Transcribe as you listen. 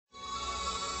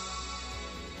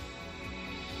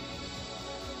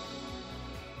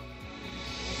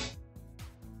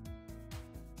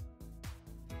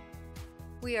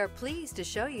We are pleased to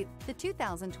show you the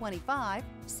 2025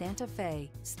 Santa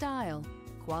Fe. Style,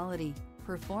 quality,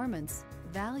 performance,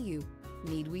 value.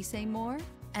 Need we say more?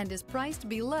 And is priced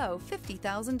below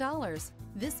 $50,000.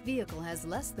 This vehicle has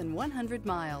less than 100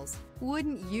 miles.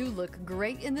 Wouldn't you look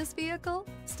great in this vehicle?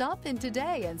 Stop in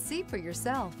today and see for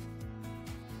yourself.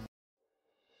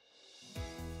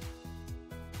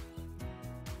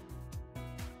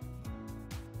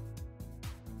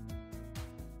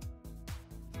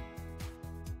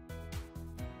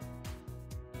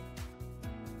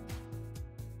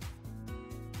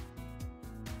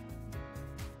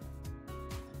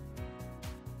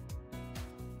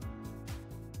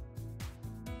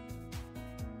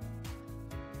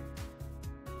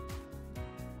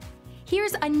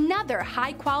 Here's another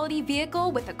high-quality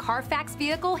vehicle with a Carfax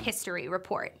Vehicle History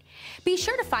Report. Be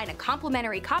sure to find a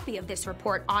complimentary copy of this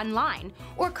report online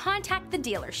or contact the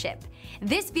dealership.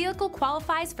 This vehicle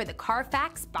qualifies for the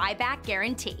Carfax Buyback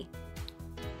Guarantee.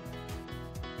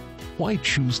 Why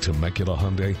choose Temecula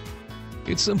Hyundai?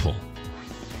 It's simple.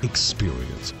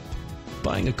 Experience.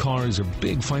 Buying a car is a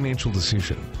big financial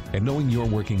decision, and knowing you're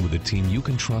working with a team you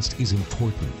can trust is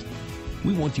important.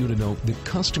 We want you to know that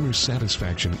customer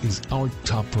satisfaction is our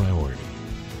top priority.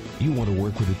 You want to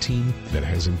work with a team that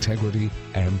has integrity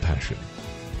and passion.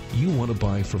 You want to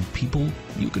buy from people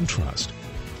you can trust.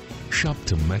 Shop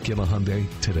Temecula Hyundai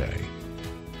today.